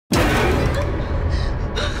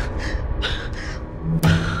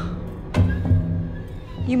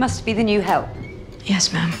You must be the new help.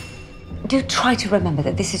 Yes, ma'am. Do try to remember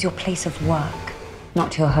that this is your place of work,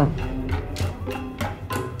 not your home.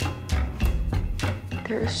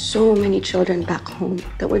 There are so many children back home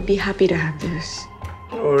that would be happy to have this.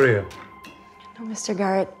 How are you? No, Mr.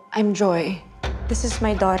 Garrett, I'm Joy. This is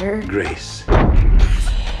my daughter. Grace.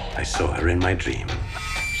 I saw her in my dream.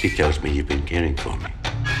 She tells me you've been caring for me.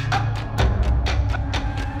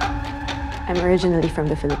 I'm originally from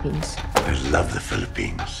the Philippines. I love the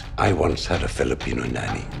Philippines. I once had a Filipino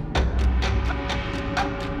nanny.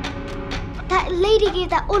 That lady gave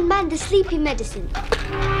that old man the sleeping medicine.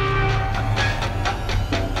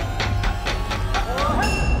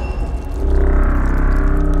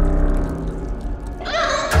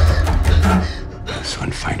 Let's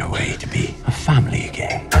soon find a way to be a family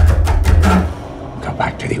again. Go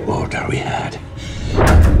back to the order we had.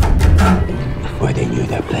 Where they knew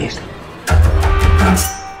their place.